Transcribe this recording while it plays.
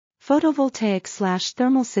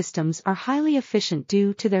Photovoltaic/thermal systems are highly efficient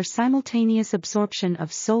due to their simultaneous absorption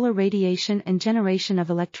of solar radiation and generation of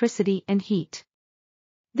electricity and heat.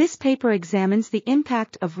 This paper examines the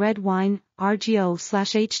impact of red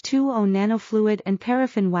wine-rGO/H2O nanofluid and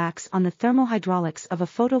paraffin wax on the thermohydraulics of a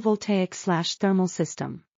photovoltaic/thermal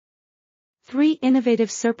system. 3 innovative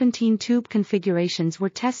serpentine tube configurations were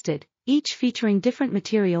tested, each featuring different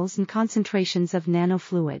materials and concentrations of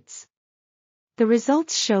nanofluids. The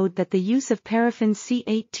results showed that the use of paraffin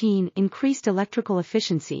C18 increased electrical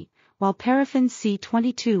efficiency, while paraffin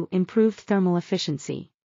C22 improved thermal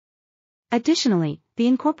efficiency. Additionally, the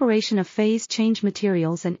incorporation of phase change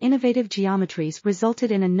materials and innovative geometries resulted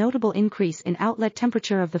in a notable increase in outlet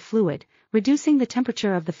temperature of the fluid, reducing the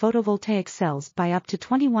temperature of the photovoltaic cells by up to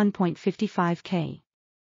 21.55 K.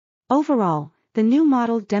 Overall, the new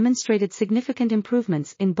model demonstrated significant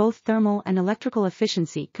improvements in both thermal and electrical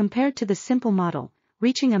efficiency compared to the simple model,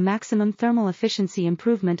 reaching a maximum thermal efficiency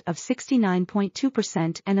improvement of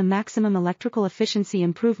 69.2% and a maximum electrical efficiency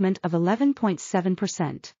improvement of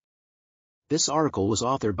 11.7%. This article was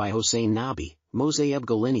authored by Hossein Nabi, Mosayeb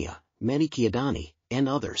Gholinia, Mehdi Khiadani, and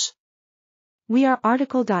others. We are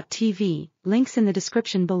RTCLTV, links in the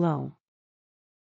description below.